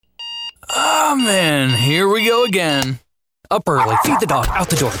Man, here we go again. Up early, feed the dog,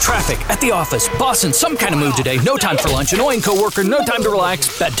 out the door, traffic, at the office, boss in some kind of mood today, no time for lunch, annoying coworker, no time to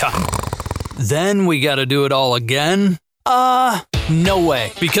relax, bedtime. Then we gotta do it all again? No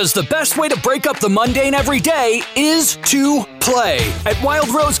way. Because the best way to break up the mundane every day is to play at Wild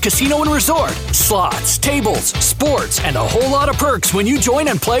Rose Casino and Resort. Slots, tables, sports, and a whole lot of perks when you join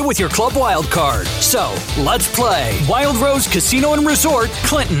and play with your Club Wild card. So, let's play Wild Rose Casino and Resort,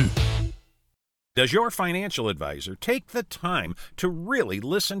 Clinton. Does your financial advisor take the time to really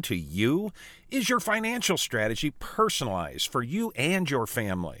listen to you? Is your financial strategy personalized for you and your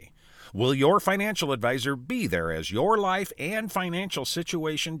family? Will your financial advisor be there as your life and financial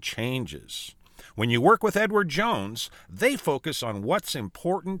situation changes? When you work with Edward Jones, they focus on what's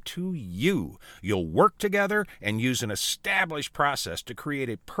important to you. You'll work together and use an established process to create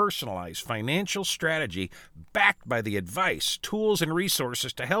a personalized financial strategy backed by the advice, tools, and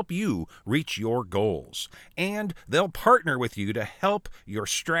resources to help you reach your goals. And they'll partner with you to help your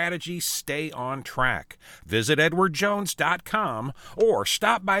strategy stay on track. Visit edwardjones.com or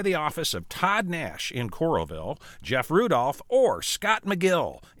stop by the office of Todd Nash in Coralville, Jeff Rudolph, or Scott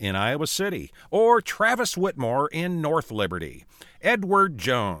McGill in Iowa City, or Travis Whitmore in North Liberty. Edward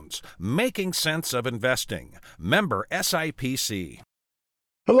Jones, making sense of investing. Member SIPC.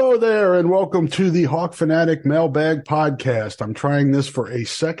 Hello there, and welcome to the Hawk Fanatic Mailbag Podcast. I'm trying this for a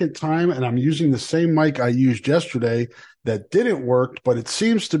second time, and I'm using the same mic I used yesterday that didn't work, but it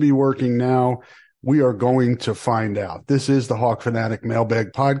seems to be working now. We are going to find out. This is the Hawk Fanatic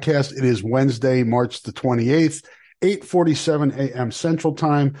Mailbag Podcast. It is Wednesday, March the 28th. 8:47 a.m. Central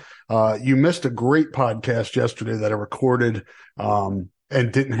Time. You missed a great podcast yesterday that I recorded and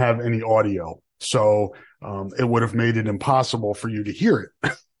didn't have any audio. So it would have made it impossible for you to hear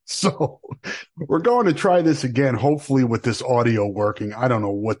it. So we're going to try this again, hopefully with this audio working. I don't know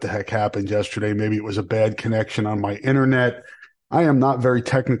what the heck happened yesterday. Maybe it was a bad connection on my internet. I am not very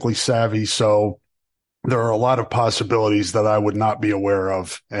technically savvy, so there are a lot of possibilities that I would not be aware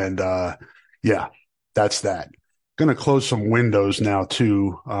of. And yeah, that's that. Going to close some windows now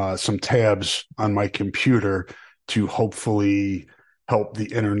too, some tabs on my computer to hopefully help the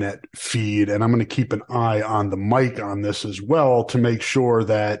internet feed. And I'm going to keep an eye on the mic on this as well to make sure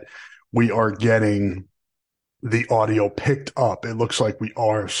that we are getting the audio picked up. It looks like we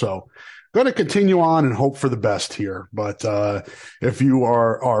are. So going to continue on and hope for the best here. But if you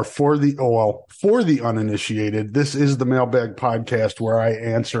are for the uninitiated, this is the Mailbag Podcast where I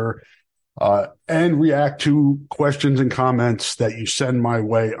answer and react to questions and comments that you send my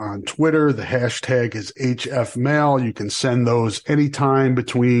way on Twitter. The hashtag is HFMail. You can send those anytime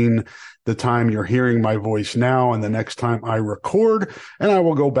between the time you're hearing my voice now and the next time I record. And I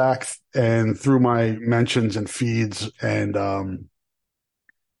will go back and through my mentions and feeds and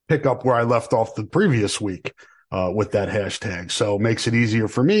pick up where I left off the previous week with that hashtag. So makes it easier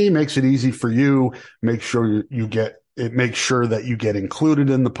for me, makes it easy for you. Make sure you get it, make sure that you get included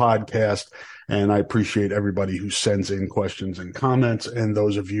in the podcast. And I appreciate everybody who sends in questions and comments, and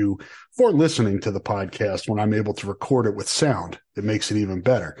those of you for listening to the podcast when I'm able to record it with sound. It makes it even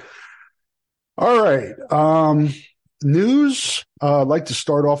better. All right. News. I'd like to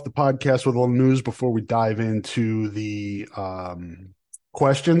start off the podcast with a little news before we dive into the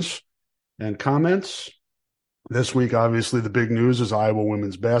questions and comments. This week, obviously, the big news is Iowa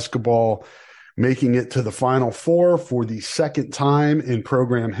women's basketball making it to the Final Four for the second time in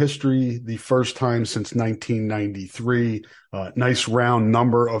program history, the first time since 1993. Nice round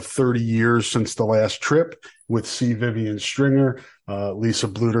number of 30 years since the last trip with C. Vivian Stringer. Lisa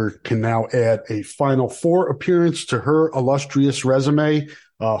Bluter can now add a Final Four appearance to her illustrious resume,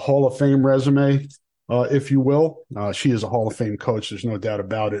 Hall of Fame resume, if you will. She is a Hall of Fame coach, there's no doubt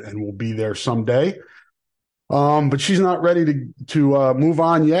about it, and will be there someday. But she's not ready to move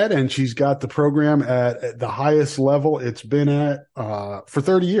on yet, and she's got the program at the highest level it's been at for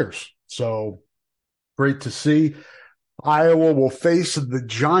 30 years. So great to see. Iowa will face the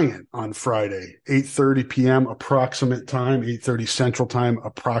Giant on Friday, 8:30 p.m. approximate time, 8:30 Central Time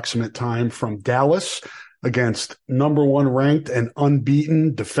approximate time from Dallas against number one ranked and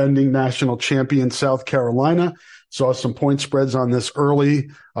unbeaten defending national champion South Carolina. Saw some point spreads on this early.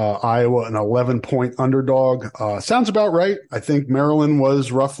 Iowa, an 11-point underdog. Sounds about right. I think Maryland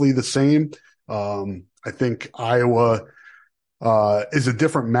was roughly the same. I think Iowa is a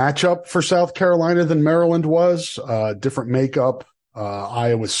different matchup for South Carolina than Maryland was. Different makeup.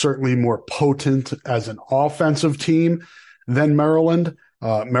 Iowa was certainly more potent as an offensive team than Maryland.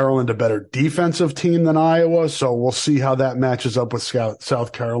 Maryland a better defensive team than Iowa, so we'll see how that matches up with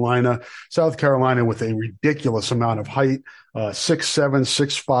South Carolina. South Carolina with a ridiculous amount of height, 6'7",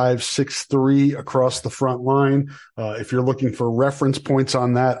 6'5", 6'3" across the front line. If you're looking for reference points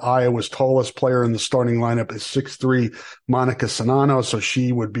on that, Iowa's tallest player in the starting lineup is 6'3", Monica Sanano, so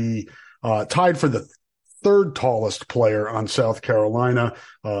she would be tied for the third tallest player on South Carolina.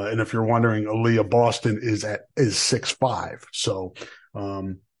 And if you're wondering, Aaliyah Boston is 6'5". So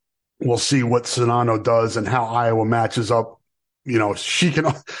we'll see what Sanano does and how Iowa matches up. You know,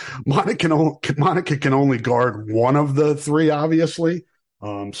 Monica can only guard one of the three, obviously.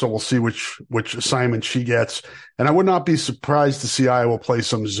 So we'll see which assignment she gets. And I would not be surprised to see Iowa play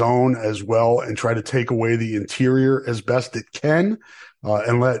some zone as well and try to take away the interior as best it can,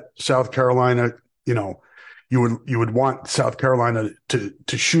 and let South Carolina, you know, you would want South Carolina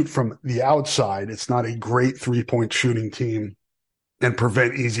to shoot from the outside. It's not a great 3-point shooting team, and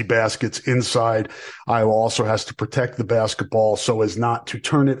prevent easy baskets inside. Iowa also has to protect the basketball so as not to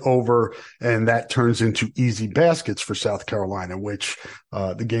turn it over, and that turns into easy baskets for South Carolina, which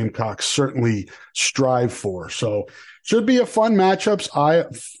the Gamecocks certainly strive for. So should be a fun matchup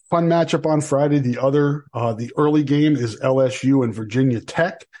on Friday. The early game is LSU and Virginia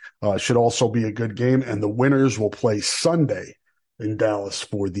Tech. Should also be a good game, and the winners will play Sunday in Dallas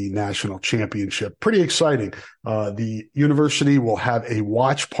for the national championship. Pretty exciting. The university will have a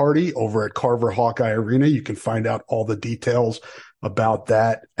watch party over at Carver Hawkeye Arena. You can find out all the details about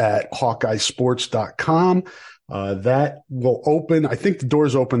that at hawkeyesports.com. That will open. I think the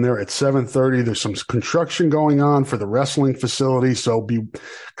doors open there at 7:30. There's some construction going on for the wrestling facility, so be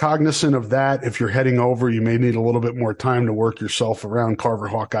cognizant of that. If you're heading over, you may need a little bit more time to work yourself around Carver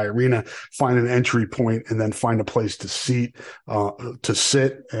Hawkeye Arena, find an entry point, and then find a place to sit.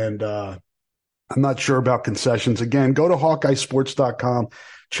 And I'm not sure about concessions. Again, go to hawkeyesports.com.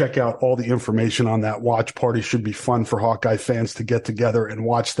 Check out all the information on that watch party. Should be fun for Hawkeye fans to get together and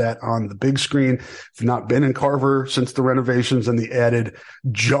watch that on the big screen. If you've not been in Carver since the renovations and the added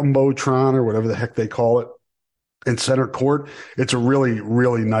Jumbotron or whatever the heck they call it in center court, it's a really,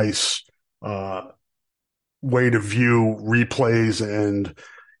 really nice way to view replays and,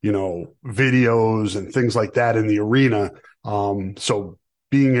 you know, videos and things like that in the arena. So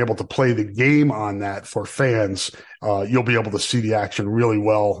being able to play the game on that for fans, you'll be able to see the action really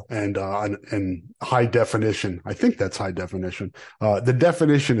well and high definition. I think that's high definition. The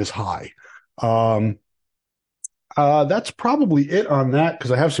definition is high. That's probably it on that,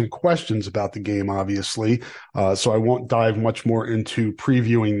 because I have some questions about the game, obviously. So I won't dive much more into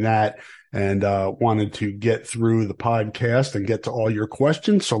previewing that, and wanted to get through the podcast and get to all your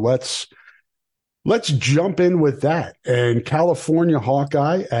questions. So let's jump in with that. And California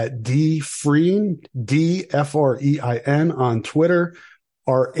Hawkeye at DFrein, DFREIN on Twitter,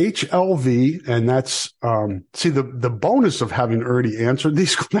 our HLV, and that's, see, the bonus of having already answered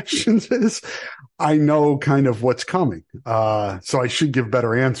these questions is I know kind of what's coming. So I should give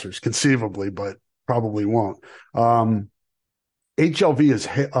better answers conceivably, but probably won't. HLV is,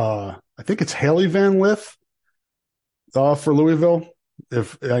 I think it's Haley Van Lith, for Louisville.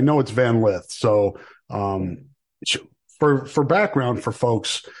 If I know it's Van Lith. So, for background for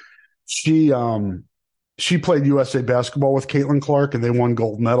folks, she played USA basketball with Caitlin Clark and they won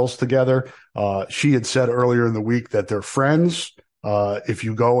gold medals together. She had said earlier in the week that they're friends. If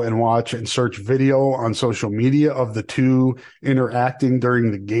you go and watch and search video on social media of the two interacting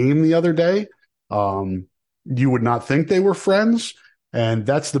during the game the other day, you would not think they were friends. And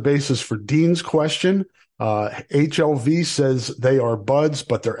that's the basis for Dean's question. HLV says they are buds,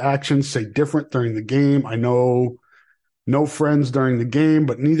 but their actions say different during the game. I know no friends during the game,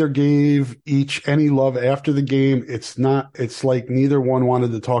 but neither gave each any love after the game. It's like neither one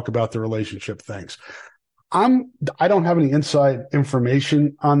wanted to talk about the relationship. Thanks. I don't have any inside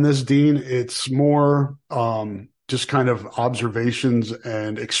information on this, Dean. It's more, just kind of observations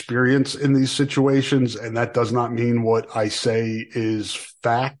and experience in these situations. And that does not mean what I say is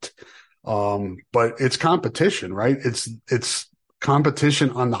fact. But it's competition, right? It's competition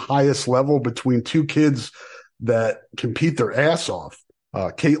on the highest level between two kids that compete their ass off.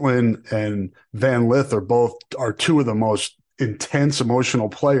 Caitlin and Van Lith are two of the most intense emotional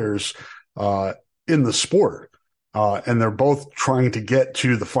players, in the sport. And they're both trying to get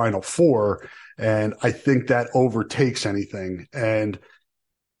to the Final Four. And I think that overtakes anything. And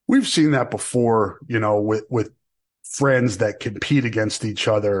we've seen that before, you know, with friends that compete against each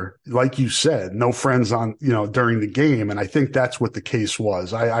other. Like you said, no friends on, during the game. And I think that's what the case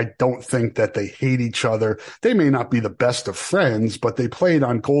was. I don't think that they hate each other. They may not be the best of friends, but they played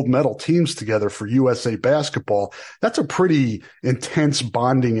on gold medal teams together for USA basketball. That's a pretty intense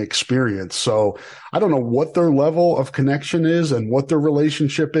bonding experience. So I don't know what their level of connection is and what their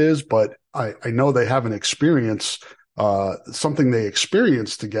relationship is, but I know they have an experience, something they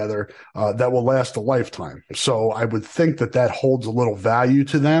experienced together that will last a lifetime. So I would think that holds a little value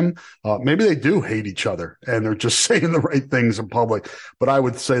to them. Maybe they do hate each other and they're just saying the right things in public, but I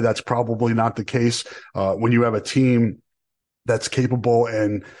would say that's probably not the case. When you have a team that's capable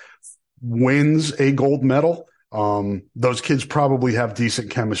and wins a gold medal, those kids probably have decent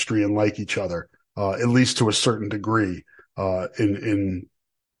chemistry and like each other, at least to a certain degree, in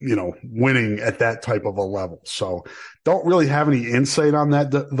winning at that type of a level. So don't really have any insight on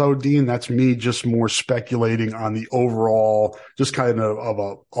that though, Dean. That's me just more speculating on the overall, just kind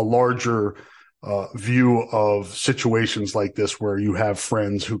of a larger view of situations like this where you have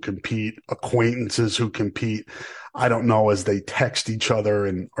friends who compete, acquaintances who compete. I don't know as they text each other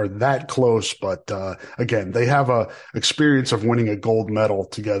and are that close, but again, they have a experience of winning a gold medal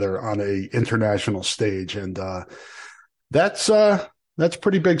together on a international stage. And that's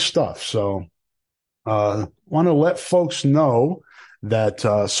pretty big stuff. So want to let folks know that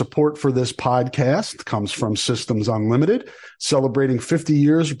support for this podcast comes from Systems Unlimited, celebrating 50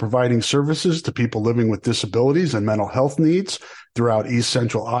 years of providing services to people living with disabilities and mental health needs throughout East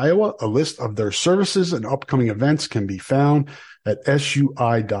Central Iowa. A list of their services and upcoming events can be found at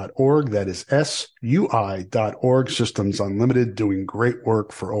sui.org. That is sui.org. Systems Unlimited, doing great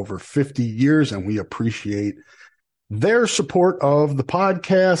work for over 50 years, and we appreciate their support of the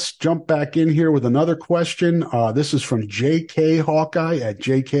podcast. Jump back in here with another question. This is from JK Hawkeye at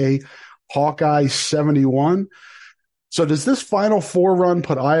JK Hawkeye 71. So does this Final Four run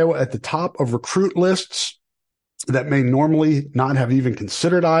put Iowa at the top of recruit lists that may normally not have even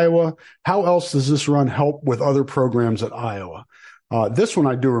considered Iowa? How else does this run help with other programs at Iowa? This one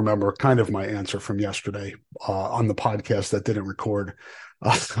I do remember, kind of my answer from yesterday on the podcast that didn't record.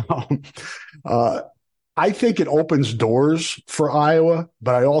 I think it opens doors for Iowa,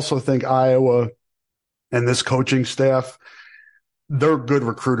 but I also think Iowa and this coaching staff, they're good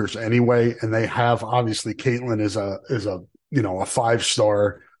recruiters anyway. And they have, obviously, Caitlin is a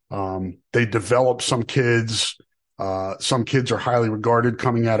 5-star. They develop some kids. Some kids are highly regarded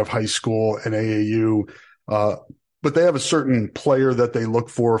coming out of high school and AAU. But they have a certain player that they look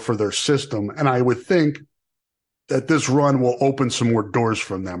for their system. And I would think that this run will open some more doors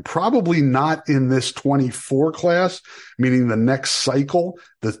from them. Probably not in this 24 class, meaning the next cycle,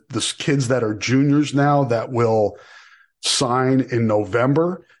 the kids that are juniors now that will sign in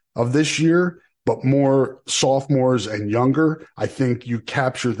November of this year, but more sophomores and younger. I think you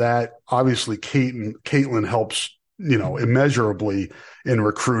capture that. Obviously, Caitlin helps, immeasurably in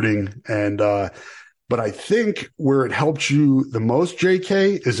recruiting. And, but I think where it helps you the most,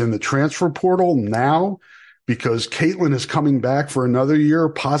 JK, is in the transfer portal now, because Caitlin is coming back for another year,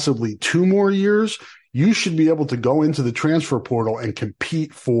 possibly 2 more years. You should be able to go into the transfer portal and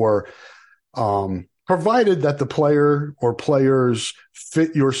compete for, provided that the player or players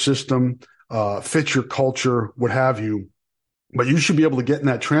fit your system, fit your culture, what have you. But you should be able to get in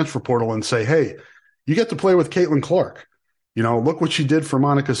that transfer portal and say, hey, you get to play with Caitlin Clark. Look what she did for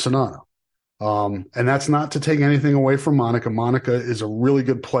Monica Sonata. And that's not to take anything away from Monica. Monica is a really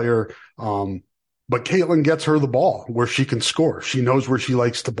good player. But Caitlin gets her the ball where she can score. She knows where she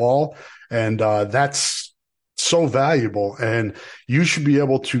likes to ball. And that's so valuable. And you should be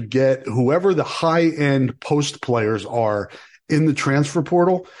able to get whoever the high-end post players are in the transfer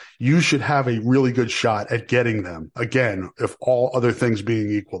portal. You should have a really good shot at getting them. Again, if all other things being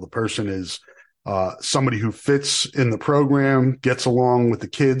equal, the person is somebody who fits in the program, gets along with the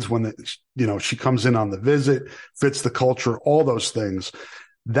kids when she comes in on the visit, fits the culture, all those things.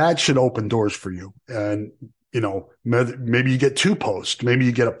 That should open doors for you. And, maybe you get 2 posts. Maybe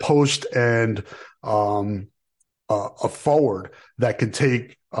you get a post and a forward that could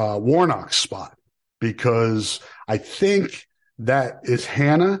take Warnock's spot, because I think that is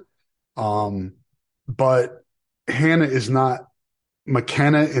Hannah. But Hannah is not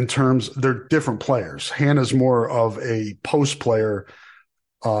McKenna in terms, they're different players. Hannah's more of a post player,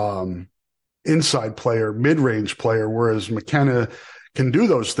 inside player, mid-range player, whereas McKenna can do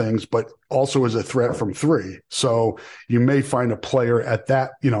those things, but also is a threat from 3. So you may find a player at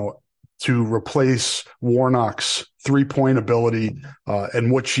that, to replace Warnock's 3-point ability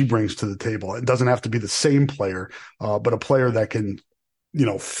and what she brings to the table. It doesn't have to be the same player, but a player that can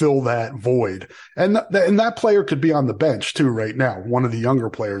fill that void. And that player could be on the bench too right now. One of the younger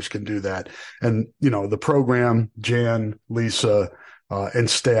players can do that. And, the program, Jan, Lisa, and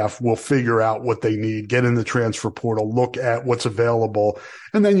staff will figure out what they need, get in the transfer portal, look at what's available,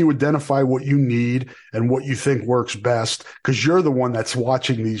 and then you identify what you need and what you think works best, because you're the one that's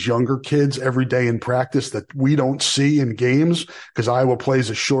watching these younger kids every day in practice that we don't see in games, because Iowa plays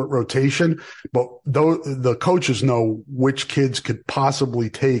a short rotation. But the coaches know which kids could possibly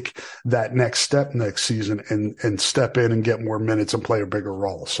take that next step next season and step in and get more minutes and play a bigger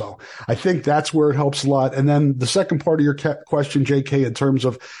role. So I think that's where it helps a lot. And then the second part of your question, JK, in terms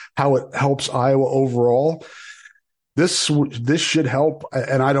of how it helps Iowa overall, this should help,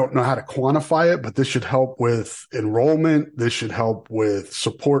 and I don't know how to quantify it, but this should help with enrollment. This should help with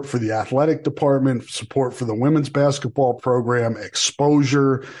support for the athletic department, support for the women's basketball program,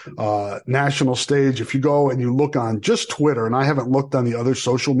 exposure, national stage. If you go and you look on just Twitter, and I haven't looked on the other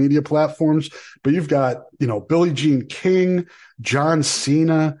social media platforms, but you've got, Billie Jean King, John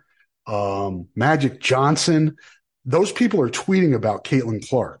Cena, Magic Johnson. Those people are tweeting about Caitlin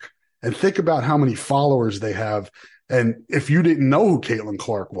Clark, and think about how many followers they have. And if you didn't know who Caitlin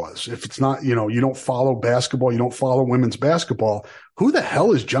Clark was, if it's not, you don't follow basketball, you don't follow women's basketball, who the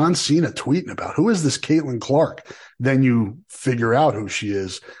hell is John Cena tweeting about? Who is this Caitlin Clark? Then you figure out who she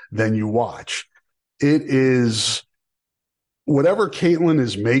is, then you watch. It is whatever Caitlin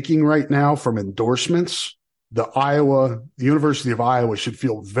is making right now from endorsements. The University of Iowa should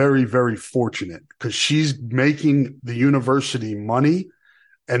feel very, very fortunate, because she's making the university money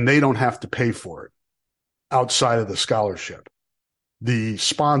and they don't have to pay for it outside of the scholarship. The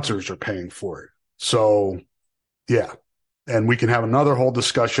sponsors are paying for it. So, yeah. And we can have another whole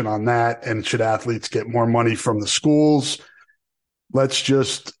discussion on that. And should athletes get more money from the schools? Let's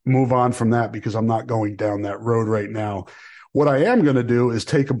just move on from that, because I'm not going down that road right now. What I am going to do is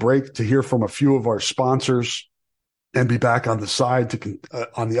take a break to hear from a few of our sponsors and be back on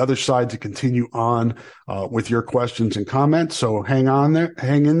the other side to continue on with your questions and comments. So hang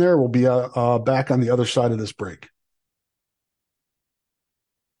in there. We'll be back on the other side of this break.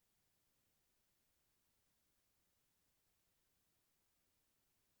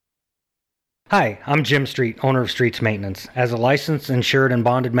 Hi, I'm Jim Street, owner of Streets Maintenance. As a licensed, insured, and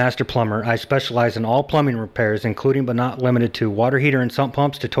bonded master plumber, I specialize in all plumbing repairs, including but not limited to water heater and sump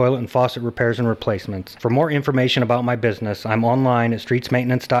pumps to toilet and faucet repairs and replacements. For more information about my business, I'm online at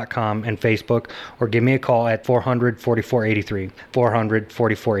streetsmaintenance.com and Facebook, or give me a call at 400-4483,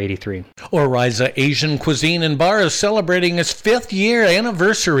 400-4483. Oriza Asian Cuisine and Bar is celebrating its 5th year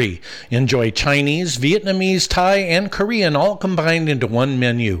anniversary. Enjoy Chinese, Vietnamese, Thai, and Korean all combined into one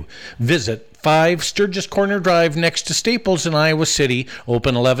menu. Visit 5 Sturgis Corner Drive next to Staples in Iowa City.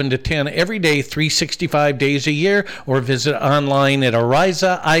 Open 11 to 10 every day, 365 days a year, or visit online at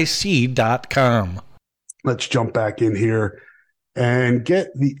orizaic.com. Let's jump back in here and get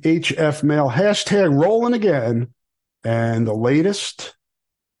the HF Mail hashtag rolling again. And the latest.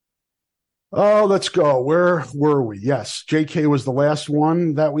 Oh, let's go. Where were we? Yes, JK was the last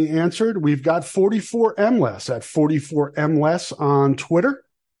one that we answered. We've got 44MLess at 44MLess on Twitter.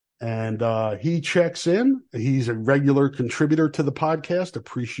 And he checks in. He's a regular contributor to the podcast.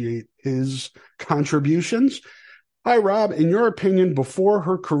 Appreciate his contributions. Hi, Rob. In your opinion, before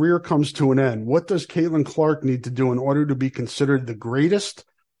her career comes to an end, what does Caitlin Clark need to do in order to be considered the greatest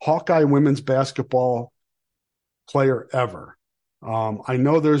Hawkeye women's basketball player ever? I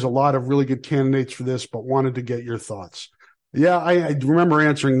know there's a lot of really good candidates for this, but wanted to get your thoughts. Yeah, I remember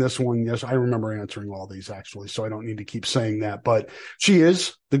answering this one. Yes, I remember answering all these, actually, so I don't need to keep saying that. But she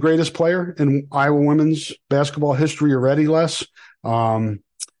is the greatest player in Iowa women's basketball history already, Les.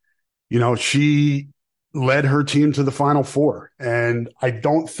 She led her team to the Final Four, and I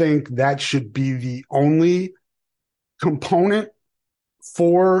don't think that should be the only component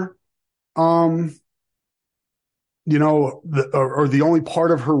for, the only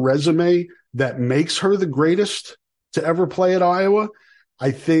part of her resume that makes her the greatest to ever play at Iowa.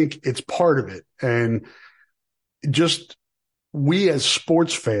 I think it's part of it. And just we as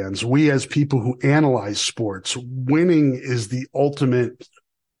sports fans, we as people who analyze sports, winning is the ultimate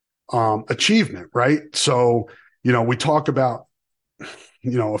achievement, right? So, we talk about,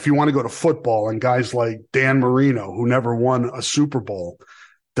 if you want to go to football and guys like Dan Marino, who never won a Super Bowl,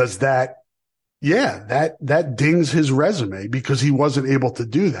 does that? Yeah, that dings his resume because he wasn't able to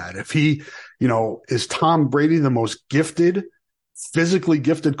do that. If he, is Tom Brady the most physically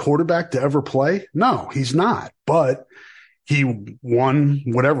gifted quarterback to ever play? No, he's not. But he won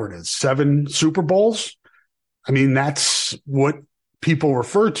whatever it is, 7 Super Bowls. I mean, that's what people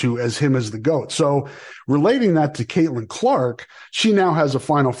refer to as him as the GOAT. So relating that to Caitlin Clark, she now has a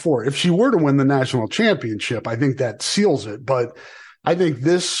Final Four. If she were to win the national championship, I think that seals it. But I think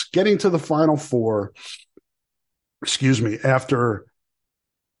this getting to the Final Four, after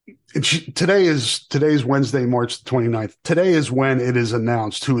today's Wednesday, March 29th. Today is when it is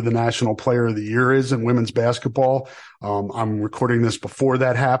announced who the National Player of the Year is in women's basketball. I'm recording this before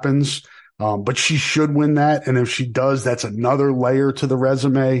that happens. But she should win that. And if she does, that's another layer to the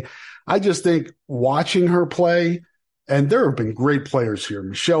resume. I just think watching her play, and there have been great players here.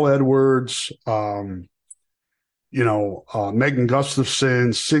 Michelle Edwards, Megan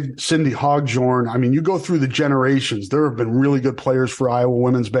Gustafson, Cindy Hogjorn. I mean, you go through the generations. There have been really good players for Iowa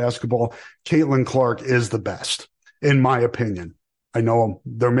women's basketball. Caitlin Clark is the best, in my opinion. I know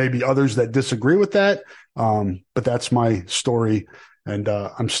there may be others that disagree with that, but that's my story. And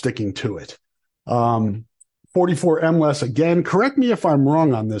I'm sticking to it. 44 MLS again. Correct me if I'm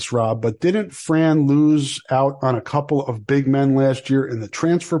wrong on this, Rob, but didn't Fran lose out on a couple of big men last year in the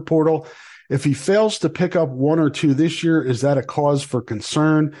transfer portal? If he fails to pick up one or two this year, is that a cause for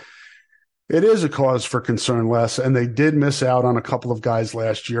concern? It is a cause for concern, Les, and they did miss out on a couple of guys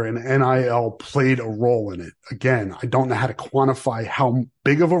last year, and NIL played a role in it. Again, I don't know how to quantify how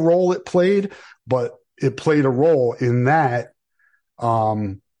big of a role it played, but it played a role in that.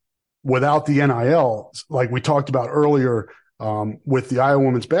 Without the NIL, like we talked about earlier, with the Iowa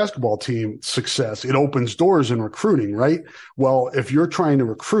women's basketball team success, it opens doors in recruiting, right? Well, if you're trying to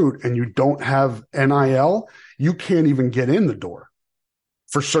recruit and you don't have NIL, you can't even get in the door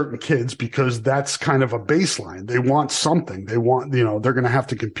for certain kids because that's kind of a baseline. They want something. They want, they're going to have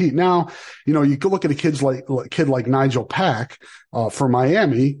to compete. Now, you could look at a kid like Nigel Pack, for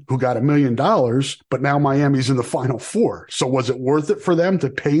Miami who got $1 million, but now Miami's in the Final Four. So was it worth it for them to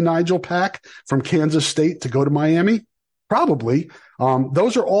pay Nigel Pack from Kansas State to go to Miami? Probably.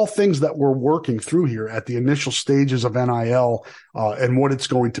 Those are all things that we're working through here at the initial stages of NIL, and what it's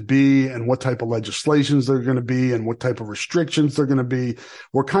going to be and what type of legislations they're going to be and what type of restrictions they're going to be.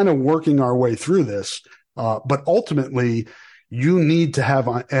 We're kind of working our way through this. But ultimately you need to have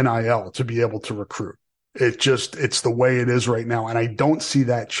NIL to be able to recruit. It's the way it is right now. And I don't see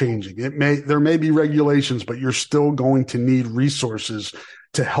that changing. There may be regulations, but you're still going to need resources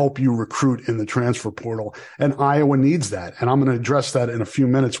to help you recruit in the transfer portal. And Iowa needs that. And I'm going to address that in a few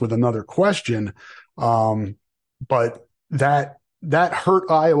minutes with another question. But that hurt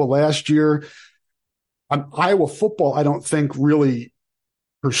Iowa last year. Iowa football, I don't think really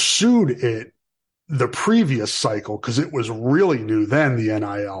pursued it the previous cycle because it was really new then, the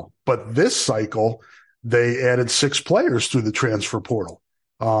NIL. But this cycle, they added 6 players through the transfer portal,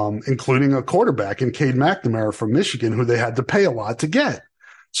 including a quarterback in Cade McNamara from Michigan, who they had to pay a lot to get.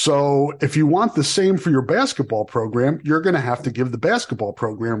 So if you want the same for your basketball program, you're going to have to give the basketball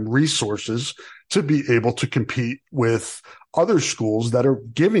program resources to be able to compete with other schools that are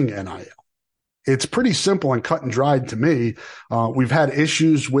giving NIL. It's pretty simple and cut and dried to me. We've had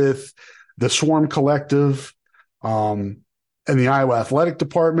issues with the Swarm Collective, and the Iowa Athletic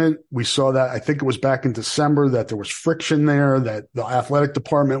Department. We saw that, I think it was back in December, that there was friction there, that the athletic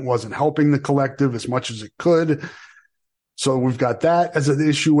department wasn't helping the collective as much as it could. So we've got that as an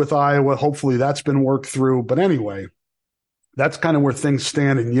issue with Iowa. Hopefully that's been worked through. But anyway, that's kind of where things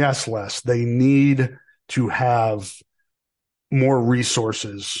stand. And yes, Les, they need to have more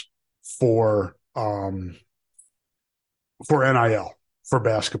resources for NIL, for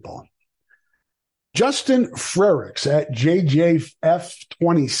basketball. Justin Frericks at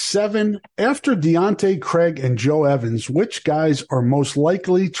JJF27. After Deontay Craig and Joe Evans, which guys are most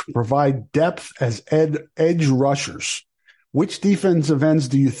likely to provide depth as edge rushers? Which defensive ends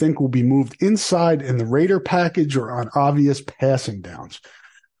do you think will be moved inside in the Raider package or on obvious passing downs?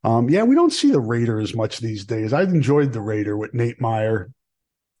 We don't see the Raider as much these days. I've enjoyed the Raider with Nate Meyer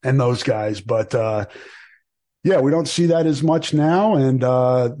and those guys, but we don't see that as much now, and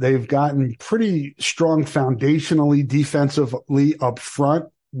they've gotten pretty strong foundationally defensively up front,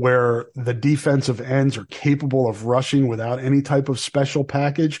 where the defensive ends are capable of rushing without any type of special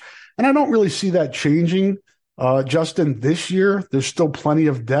package. And I don't really see that changing, Justin, this year. There's still plenty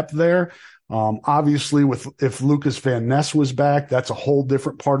of depth there. Obviously, if Lucas Van Ness was back, that's a whole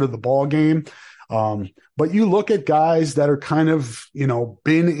different part of the ball game. But you look at guys that are kind of,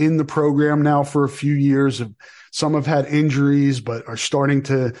 been in the program now for a few years. Some have had injuries, but are starting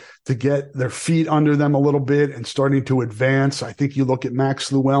to get their feet under them a little bit and starting to advance. I think you look at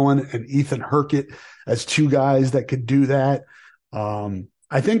Max Llewellyn and Ethan Herkett as 2 guys that could do that.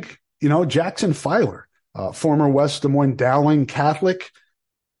 I think, Jackson Filer, former West Des Moines Dowling Catholic,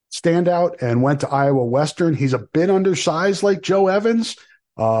 standout and went to Iowa Western. He's a bit undersized like Joe Evans,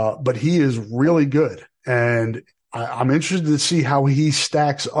 but he is really good. And I'm interested to see how he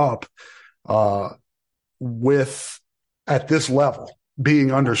stacks up at this level,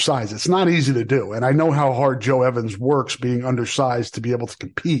 being undersized. It's not easy to do. And I know how hard Joe Evans works being undersized to be able to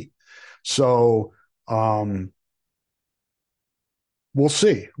compete. So we'll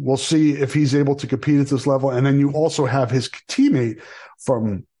see. We'll see if he's able to compete at this level. And then you also have his teammate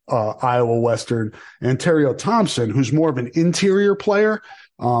from Iowa Western, Ontario Thompson, who's more of an interior player.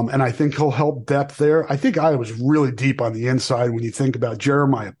 And I think he'll help depth there. I think Iowa's really deep on the inside when you think about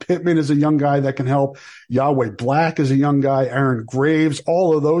Jeremiah Pittman is a young guy that can help. Yahweh Black is a young guy. Aaron Graves,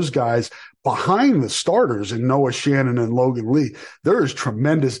 all of those guys behind the starters in Noah Shannon and Logan Lee. There is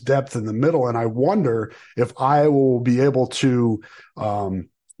tremendous depth in the middle. And I wonder if Iowa will be able to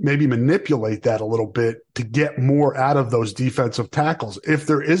maybe manipulate that a little bit to get more out of those defensive tackles. If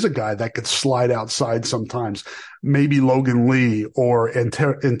there is a guy that could slide outside sometimes, maybe Logan Lee or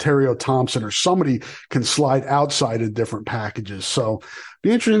Ontario Thompson or somebody can slide outside in different packages. So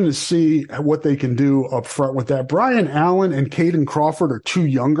be interesting to see what they can do up front with that. Brian Allen and Caden Crawford are two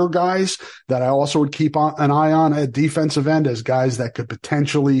younger guys that I also would keep an eye on at defensive end as guys that could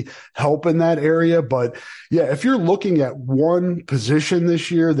potentially help in that area. But yeah, if you're looking at one position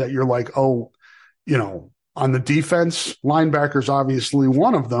this year that you're like, oh, you know, on the defense, linebackers obviously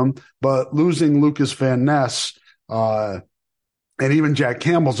one of them, but losing Lucas Van Ness, and even Jack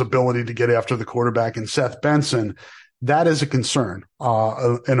Campbell's ability to get after the quarterback and Seth Benson, that is a concern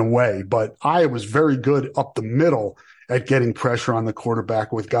in a way. But I was very good up the middle at getting pressure on the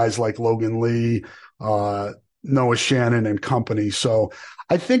quarterback with guys like Logan Lee, Noah Shannon and company. So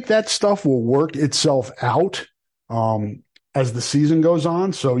I think that stuff will work itself out as the season goes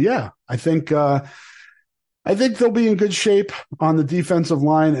on. So yeah, I think they'll be in good shape on the defensive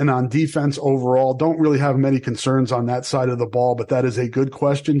line and on defense overall. Don't really have many concerns on that side of the ball, but that is a good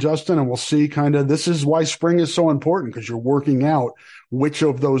question, Justin. And we'll see this is why spring is so important, because you're working out which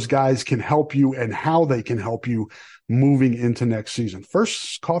of those guys can help you and how they can help you moving into next season.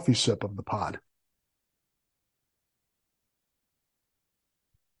 First coffee sip of the pod.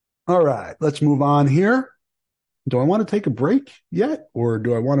 All right, let's move on here. Do I want to take a break yet, or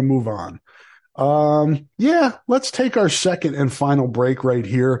do I want to move on? Yeah, let's take our second and final break right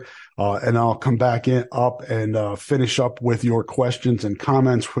here. And I'll come back up and finish up with your questions and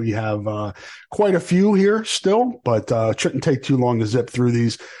comments. We have quite a few here still, but shouldn't take too long to zip through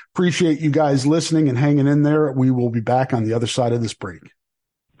these. Appreciate you guys listening and hanging in there. We will be back on the other side of this break.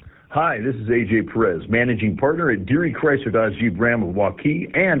 Hi, this is AJ Perez, managing partner at Deary Chrysler Dodge Jeep Ram of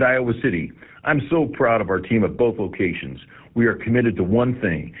Waukee and Iowa City. I'm so proud of our team at both locations. We are committed to one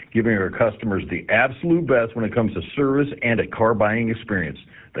thing, giving our customers the absolute best when it comes to service and a car buying experience,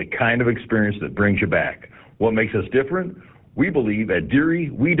 the kind of experience that brings you back. What makes us different? We believe at Deary,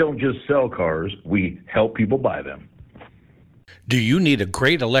 we don't just sell cars, we help people buy them. Do you need a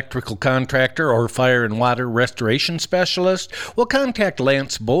great electrical contractor or fire and water restoration specialist? Well, contact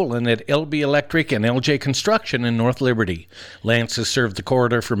Lance Bolin at LB Electric and LJ Construction in North Liberty. Lance has served the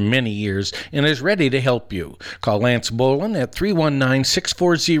corridor for many years and is ready to help you. Call Lance Bolin at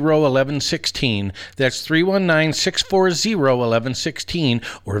 319-640-1116. That's 319-640-1116,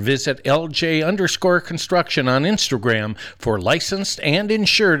 or visit LJ_construction on Instagram for licensed and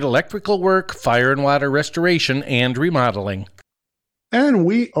insured electrical work, fire and water restoration, and remodeling. And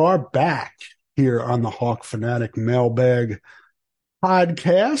we are back here on the Hawk Fanatic Mailbag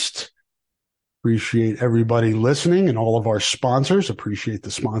Podcast. Appreciate everybody listening and all of our sponsors. Appreciate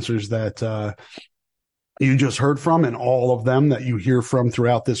the sponsors that you just heard from and all of them that you hear from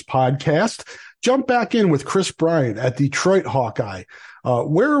throughout this podcast. Jump back in with Chris Bryant at Detroit Hawkeye.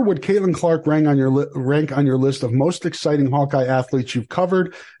 Where would Caitlin Clark rank on your list of most exciting Hawkeye athletes you've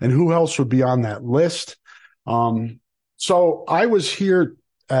covered, and who else would be on that list? So I was here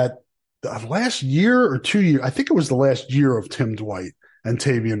at the last year or 2 years. I think it was the last year of Tim Dwight and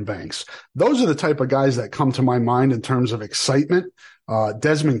Tavian Banks. Those are the type of guys that come to my mind in terms of excitement.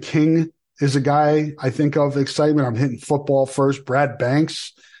 Desmond King is a guy I think of excitement. I'm hitting football first. Brad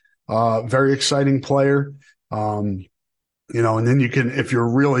Banks, very exciting player. And then you can, if you're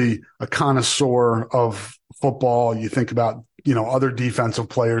really a connoisseur of football, you think about, other defensive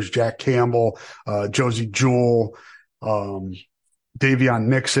players, Jack Campbell, Josie Jewell, Davion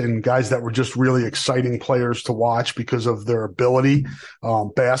Nixon, guys that were just really exciting players to watch because of their ability.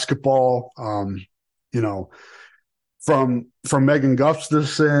 Basketball, from Megan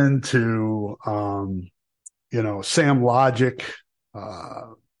Gustafson to, Sam Logic,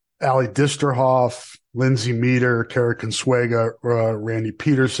 Ali Disterhoff, Lindsay Meter, Kara Consuega, Randy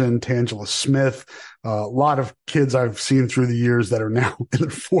Peterson, Tangela Smith, a lot of kids I've seen through the years that are now in their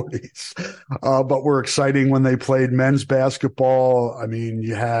 40s, but were exciting when they played men's basketball. I mean,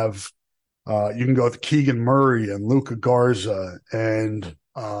 you have, you can go with Keegan Murray and Luka Garza and,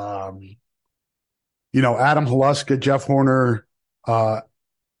 Adam Haluska, Jeff Horner,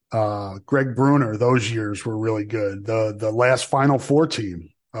 Greg Bruner. Those years were really good. The last Final Four team,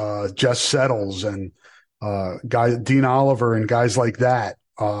 Jess Settles and Dean Oliver and guys like that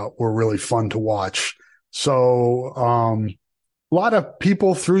were really fun to watch. So a lot of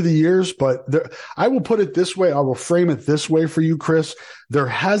people through the years, but I will put it this way. I will frame it this way for you, Chris. There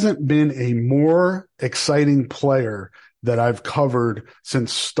hasn't been a more exciting player that I've covered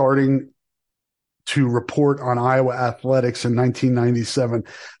since starting to report on Iowa athletics in 1997.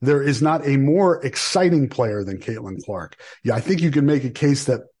 There is not a more exciting player than Caitlin Clark. Yeah, I think you can make a case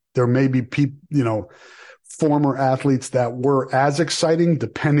that there may be people, former athletes that were as exciting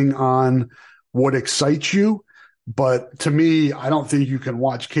depending on what excites you. But to me, I don't think you can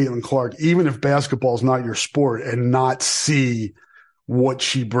watch Caitlin Clark, even if basketball is not your sport, and not see what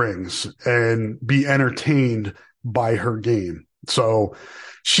she brings and be entertained by her game. So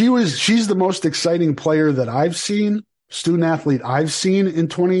she's the most exciting player that I've seen, student athlete I've seen in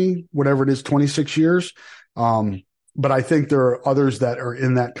 26 years. But I think there are others that are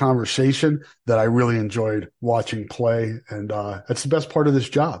in that conversation that I really enjoyed watching play. And that's the best part of this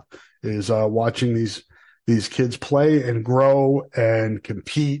job is watching these kids play and grow and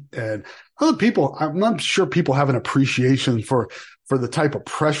compete. And other people, I'm not sure people have an appreciation for the type of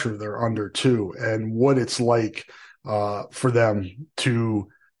pressure they're under too, and what it's like for them to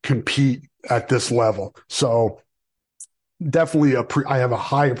compete at this level. So definitely I have a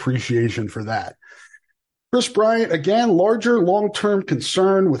high appreciation for that. Chris Bryant, again, larger long-term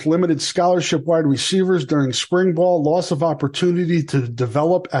concern with limited scholarship wide receivers during spring ball, loss of opportunity to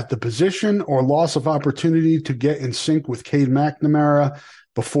develop at the position, or loss of opportunity to get in sync with Cade McNamara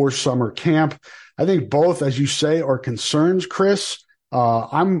before summer camp. I think both, as you say, are concerns, Chris.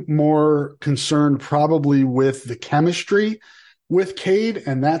 I'm more concerned probably with the chemistry with Cade,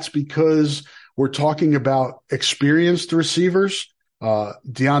 and that's because we're talking about experienced receivers.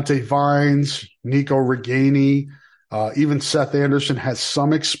 Deontay Vines, Nico Reganey, even Seth Anderson has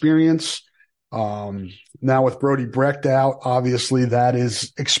some experience. Now with Brody Brecht out, obviously that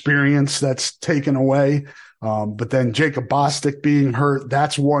is experience that's taken away. But then Jacob Bostic being hurt,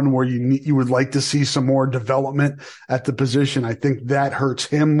 that's one where you would like to see some more development at the position. I think that hurts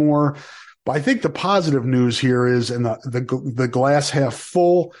him more. But I think the positive news here is, and the glass half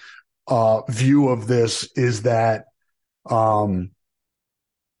full view of this is that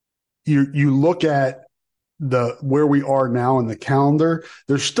you look at where we are now in the calendar,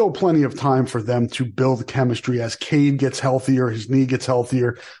 there's still plenty of time for them to build chemistry as Cade gets healthier, his knee gets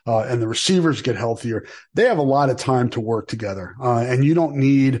healthier, and the receivers get healthier. They have a lot of time to work together. And you don't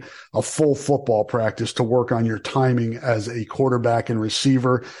need a full football practice to work on your timing as a quarterback and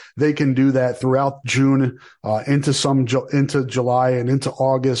receiver. They can do that throughout June, into July and into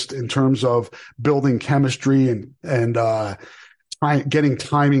August in terms of building chemistry and getting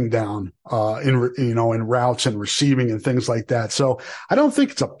timing down in routes and receiving and things like that. So I don't think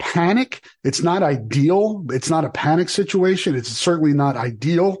it's a panic. It's not ideal. It's not a panic situation. It's certainly not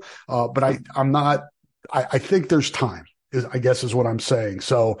ideal. But I think there's time, I guess is what I'm saying.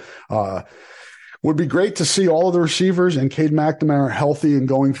 So would be great to see all of the receivers and Cade McNamara healthy and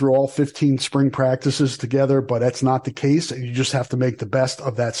going through all 15 spring practices together, but that's not the case. And you just have to make the best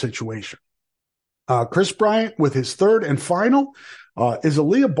of that situation. Chris Bryant with his third and final. Is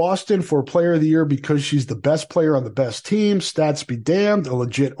Aaliyah Boston for Player of the Year because she's the best player on the best team? Stats be damned, a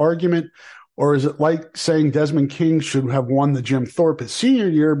legit argument. Or is it like saying Desmond King should have won the Jim Thorpe his senior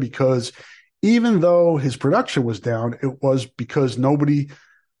year because even though his production was down, it was because nobody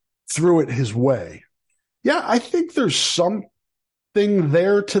threw it his way? Yeah, I think there's something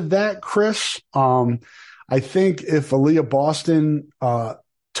there to that, Chris. I think if Aaliyah Boston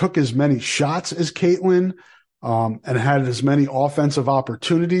took as many shots as Caitlin and had as many offensive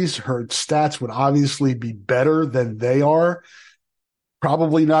opportunities, her stats would obviously be better than they are.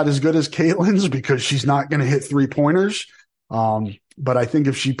 Probably not as good as Caitlin's because she's not going to hit 3-pointers. But I think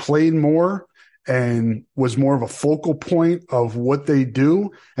if she played more and was more of a focal point of what they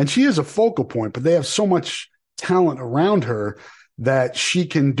do, and she is a focal point, but they have so much talent around her that she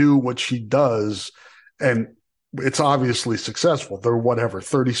can do what she does. And it's obviously successful. They're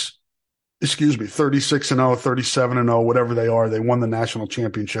 36-0, 37-0, whatever they are. They won the national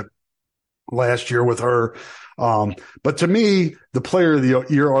championship last year with her. But to me, the player of the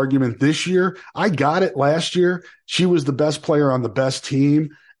year argument this year, I got it last year. She was the best player on the best team,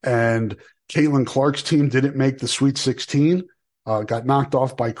 and Caitlin Clark's team didn't make the Sweet 16, got knocked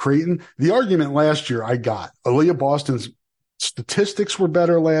off by Creighton. The argument last year I got. Aaliyah Boston's statistics were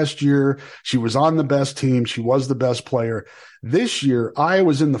better last year. She was on the best team. She was the best player. This year,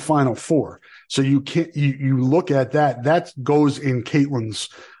 Iowa's in the Final Four. So you look at that goes in Caitlin's,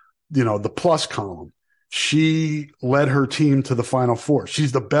 the plus column. She led her team to the Final Four.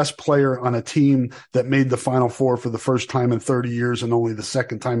 She's the best player on a team that made the Final Four for the first time in 30 years and only the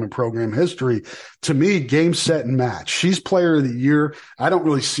second time in program history. To me, game, set, and match. She's player of the year. I don't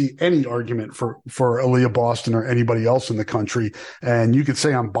really see any argument for Aaliyah Boston or anybody else in the country. And you could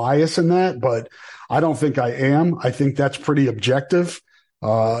say I'm biased in that, but I don't think I am. I think that's pretty objective.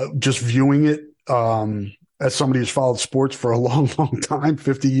 Just viewing it as somebody who's followed sports for a long, long time,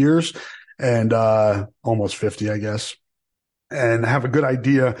 50 years. And almost 50, I guess, and have a good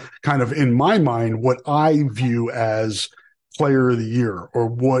idea kind of in my mind what I view as player of the year or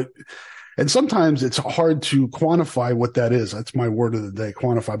what. And sometimes it's hard to quantify what that is. That's my word of the day,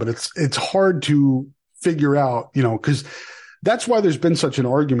 quantify. But it's hard to figure out, because that's why there's been such an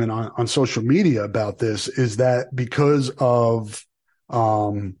argument on social media about this, is that because of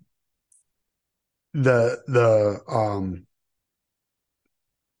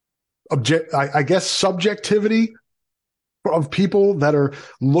I guess subjectivity of people that are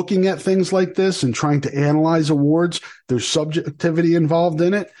looking at things like this and trying to analyze awards. There's subjectivity involved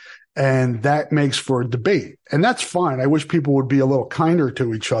in it, and that makes for a debate. And that's fine. I wish people would be a little kinder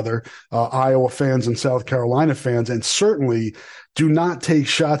to each other, Iowa fans and South Carolina fans, and certainly do not take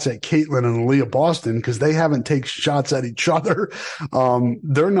shots at Caitlin and Aaliyah Boston because they haven't taken shots at each other.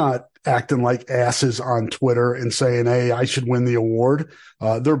 They're not acting like asses on Twitter and saying, hey, I should win the award.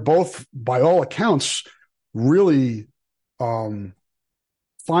 They're both, by all accounts, really fine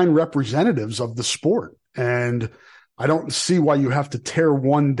representatives of the sport. And I don't see why you have to tear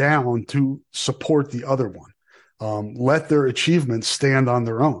one down to support the other one. Let their achievements stand on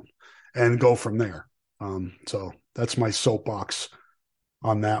their own and go from there. So that's my soapbox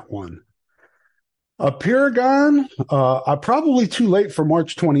on that one. Paragon, I'm probably too late for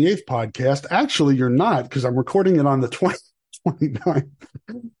March 28th podcast. Actually, you're not, because I'm recording it on the 29th.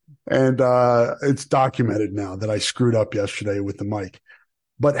 And it's documented now that I screwed up yesterday with the mic.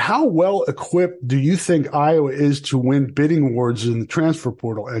 But how well equipped do you think Iowa is to win bidding awards in the transfer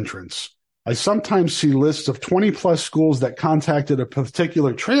portal entrance? I sometimes see lists of 20-plus schools that contacted a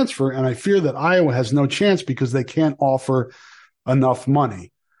particular transfer, and I fear that Iowa has no chance because they can't offer enough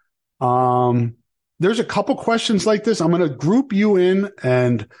money. There's a couple questions like this. I'm going to group you in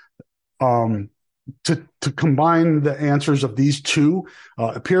and to combine the answers of these two.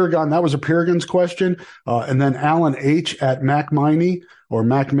 Paragon, that was a Paragon's question. And then Alan H. at MacMini or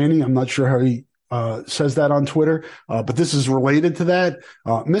MacMini, I'm not sure how he says that on Twitter, but this is related to that.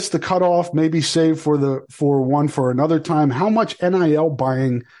 Missed the cutoff, maybe save for one for another time. How much NIL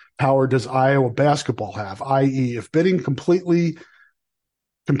buying power does Iowa basketball have? I.e., if bidding competitively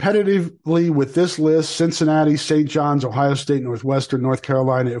with this list, Cincinnati, St. John's, Ohio State, Northwestern, North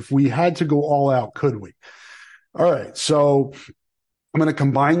Carolina, if we had to go all out, could we? All right, so I'm going to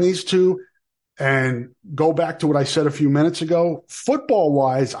combine these two and go back to what I said a few minutes ago.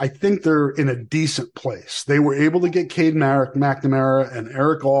 Football-wise, I think they're in a decent place. They were able to get Cade McNamara and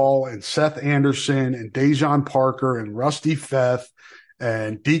Eric All and Seth Anderson and Dejon Parker and Rusty Feth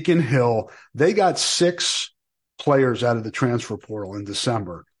and Deacon Hill. They got 6 players out of the transfer portal in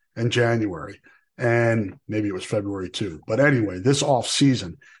December and January, and maybe it was February too. But anyway, this off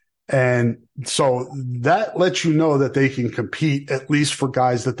season. And so that lets you know that they can compete at least for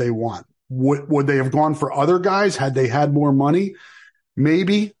guys that they want. Would they have gone for other guys had they had more money?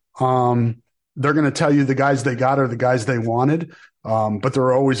 Maybe. They're going to tell you the guys they got are the guys they wanted. But there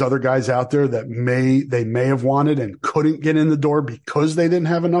are always other guys out there that they may have wanted and couldn't get in the door because they didn't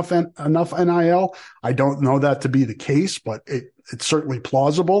have enough NIL. I don't know that to be the case, but it's certainly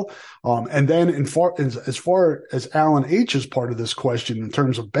plausible. And then as far as Alan H's part of this question in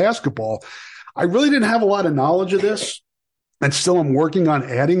terms of basketball, I really didn't have a lot of knowledge of this, and still I'm working on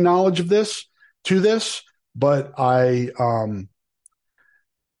adding knowledge of this to this. But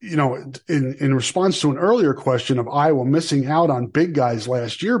in response to an earlier question of Iowa missing out on big guys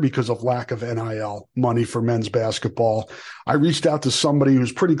last year because of lack of NIL money for men's basketball, I reached out to somebody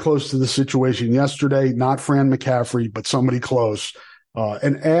who's pretty close to the situation yesterday, not Fran McCaffrey, but somebody close,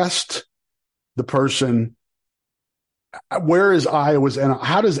 and asked the person, how does Iowa's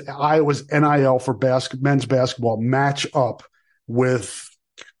NIL for men's basketball match up with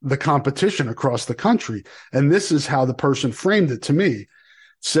the competition across the country. And this is how the person framed it to me.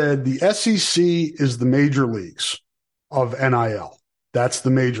 Said the SEC is the major leagues of NIL. That's the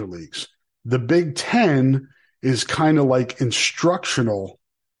major leagues. The Big Ten is kind of like instructional,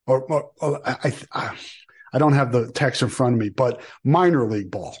 or I don't have the text in front of me, but minor league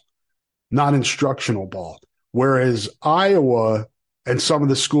ball, not instructional ball. Whereas Iowa and some of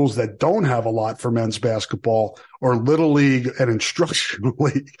the schools that don't have a lot for men's basketball are little league and instructional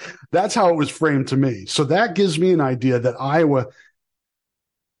league. That's how it was framed to me. So that gives me an idea that Iowa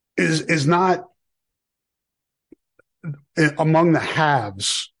is not among the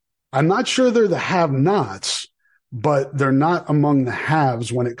haves. I'm not sure they're the have-nots, but they're not among the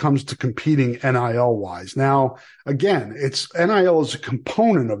haves when it comes to competing NIL-wise. Now, again, NIL is a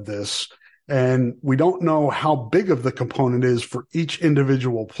component of this, and we don't know how big of the component is for each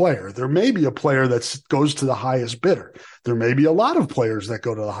individual player. There may be a player that goes to the highest bidder. There may be a lot of players that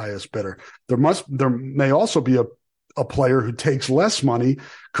go to the highest bidder. There may also be a player who takes less money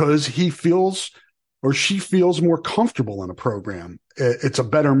because he feels or she feels more comfortable in a program. It's a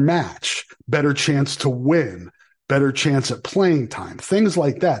better match, better chance to win, better chance at playing time, things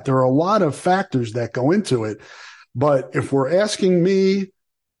like that. There are a lot of factors that go into it. But if we're asking me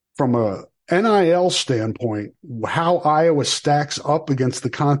from a NIL standpoint, how Iowa stacks up against the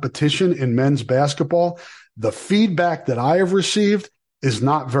competition in men's basketball, the feedback that I have received is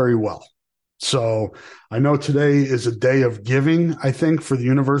not very well. So I know today is a day of giving, I think, for the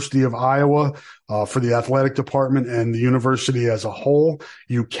University of Iowa, for the athletic department and the university as a whole.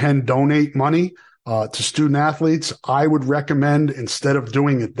 You can donate money to student athletes. I would recommend, instead of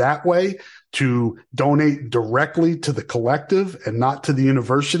doing it that way, to donate directly to the collective and not to the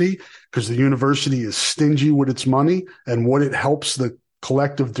university, because the university is stingy with its money and what it helps the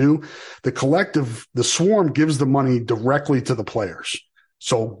collective do. The collective, the swarm, gives the money directly to the players.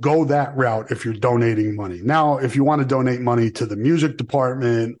 So go that route if you're donating money. Now, if you want to donate money to the music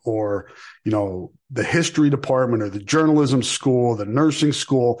department or, the history department or the journalism school, the nursing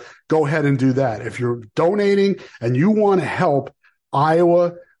school, go ahead and do that. If you're donating and you want to help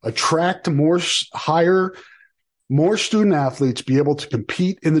Iowa attract more student athletes, be able to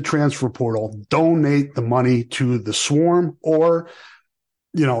compete in the transfer portal, donate the money to the swarm or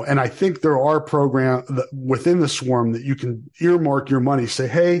and I think there are programs within the swarm that you can earmark your money, say,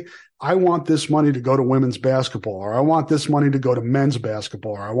 hey, I want this money to go to women's basketball, or I want this money to go to men's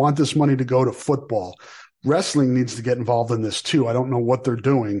basketball, or I want this money to go to football. Wrestling needs to get involved in this too. I don't know what they're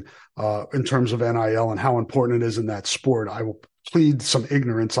doing in terms of NIL and how important it is in that sport. I will plead some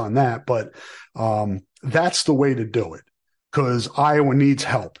ignorance on that, but that's the way to do it because Iowa needs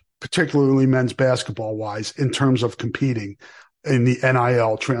help, particularly men's basketball wise, in terms of competing in the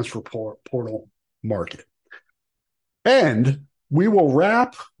NIL transfer portal market. And we will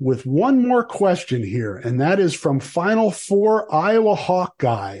wrap with one more question here, and that is from Final Four Iowa Hawk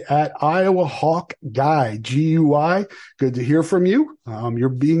Guy at Iowa Hawk Guy, GUI. Good to hear from you.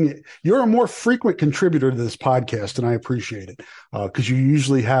 You're a more frequent contributor to this podcast, and I appreciate it because you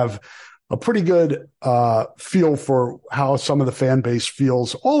usually have a pretty good feel for how some of the fan base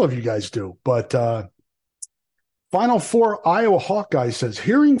feels. All of you guys do, but Final Four Iowa Hawkeye says,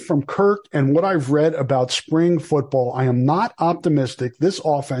 hearing from Kirk and what I've read about spring football, I am not optimistic this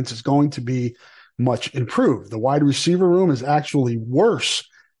offense is going to be much improved. The wide receiver room is actually worse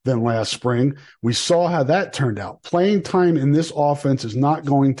than last spring. We saw how that turned out. Playing time in this offense is not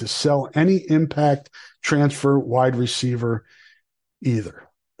going to sell any impact transfer wide receiver either.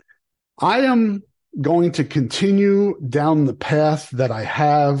 I am going to continue down the path that I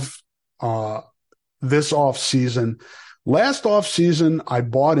have this offseason. Last offseason, I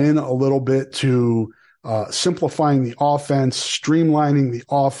bought in a little bit to simplifying the offense, streamlining the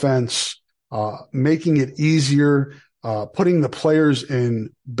offense, making it easier, putting the players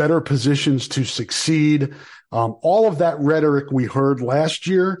in better positions to succeed. All of that rhetoric we heard last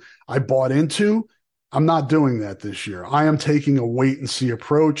year, I bought into. I'm not doing that this year. I am taking a wait and see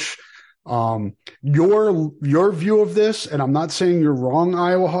approach. Your view of this, and I'm not saying you're wrong,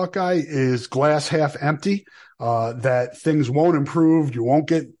 Iowa Hawkeye, is glass half empty, that things won't improve. You won't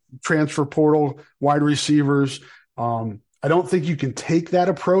get transfer portal wide receivers. I don't think you can take that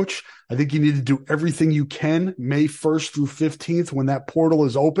approach. I think you need to do everything you can May 1st through 15th when that portal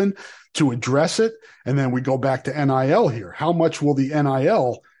is open to address it. And then we go back to NIL here. How much will the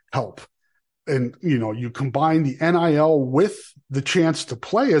NIL help? And, you combine the NIL with the chance to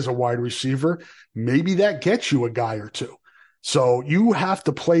play as a wide receiver, maybe that gets you a guy or two. So you have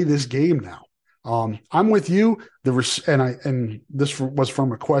to play this game now. I'm with you. And this was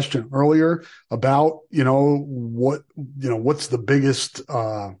from a question earlier about, what's the biggest,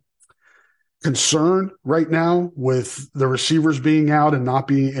 concern right now with the receivers being out and not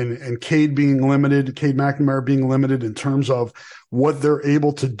being, and Cade being limited, Cade McNamara being limited in terms of what they're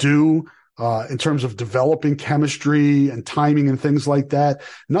able to do, in terms of developing chemistry and timing and things like that.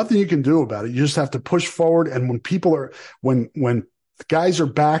 Nothing you can do about it. You just have to push forward. And when guys are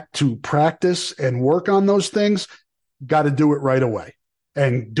back to practice and work on those things, got to do it right away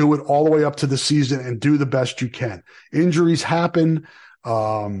and do it all the way up to the season and do the best you can. Injuries happen.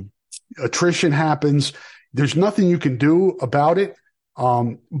 Attrition happens. There's nothing you can do about it,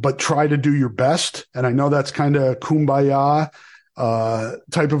 but try to do your best. And I know that's kind of kumbaya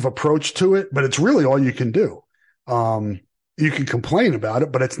type of approach to it, but it's really all you can do. You can complain about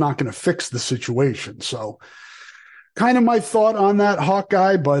it, but it's not going to fix the situation. So kind of my thought on that,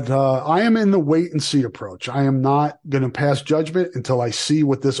 Hawkeye, but I am in the wait and see approach. I am not going to pass judgment until I see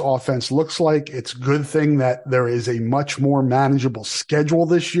what this offense looks like. It's a good thing that there is a much more manageable schedule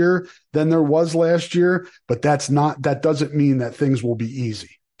this year than there was last year, but that doesn't mean that things will be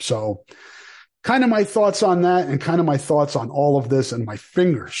easy. So kind of my thoughts on that and kind of my thoughts on all of this, and my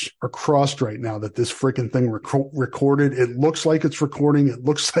fingers are crossed right now that this freaking thing recorded. It looks like it's recording. It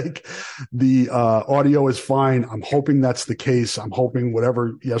looks like the audio is fine. I'm hoping that's the case. I'm hoping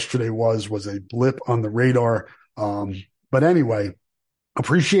whatever yesterday was a blip on the radar. But anyway,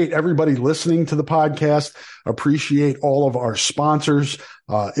 appreciate everybody listening to the podcast. Appreciate all of our sponsors.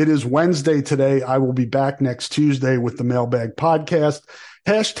 It is Wednesday today. I will be back next Tuesday with the Mailbag Podcast.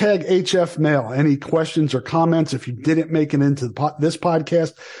 Hashtag HFMail. Any questions or comments? If you didn't make it into this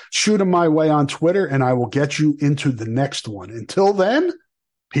podcast, shoot them my way on Twitter and I will get you into the next one. Until then,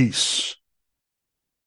 peace.